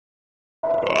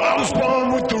I was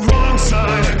born with the wrong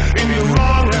sign in the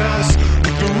wrong house,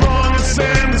 with the wrong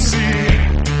ascendancy.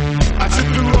 I took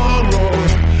the wrong road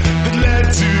that led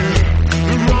to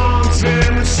the wrong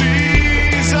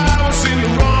tendencies. I was in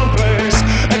the wrong place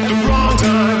at the wrong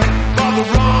time, for the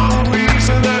wrong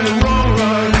reason and the wrong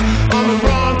run, on the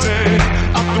wrong day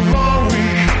of the wrong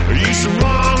week. I used the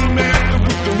wrong method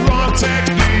with the wrong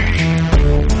technique.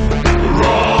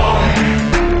 Wrong.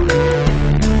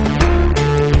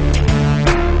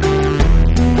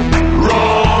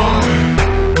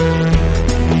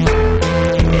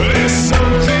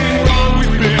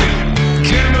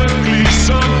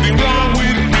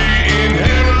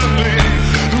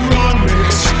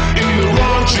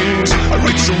 I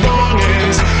reach the wrong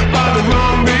ends by the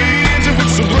wrong means. If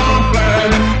it's the wrong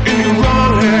plan in the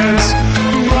wrong hands,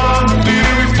 the wrong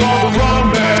theory for the wrong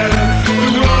man,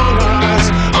 the wrong eyes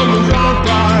on the wrong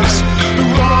prize, the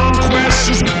wrong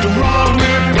questions with the wrong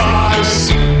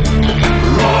replies.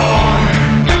 Wrong.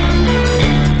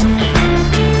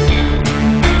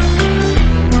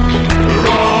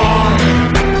 Wrong.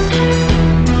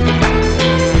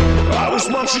 I was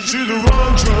marching to the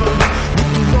wrong drum,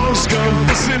 wrong scum,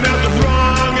 missing out the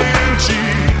wrong energy,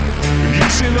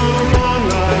 using all the wrong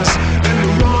lines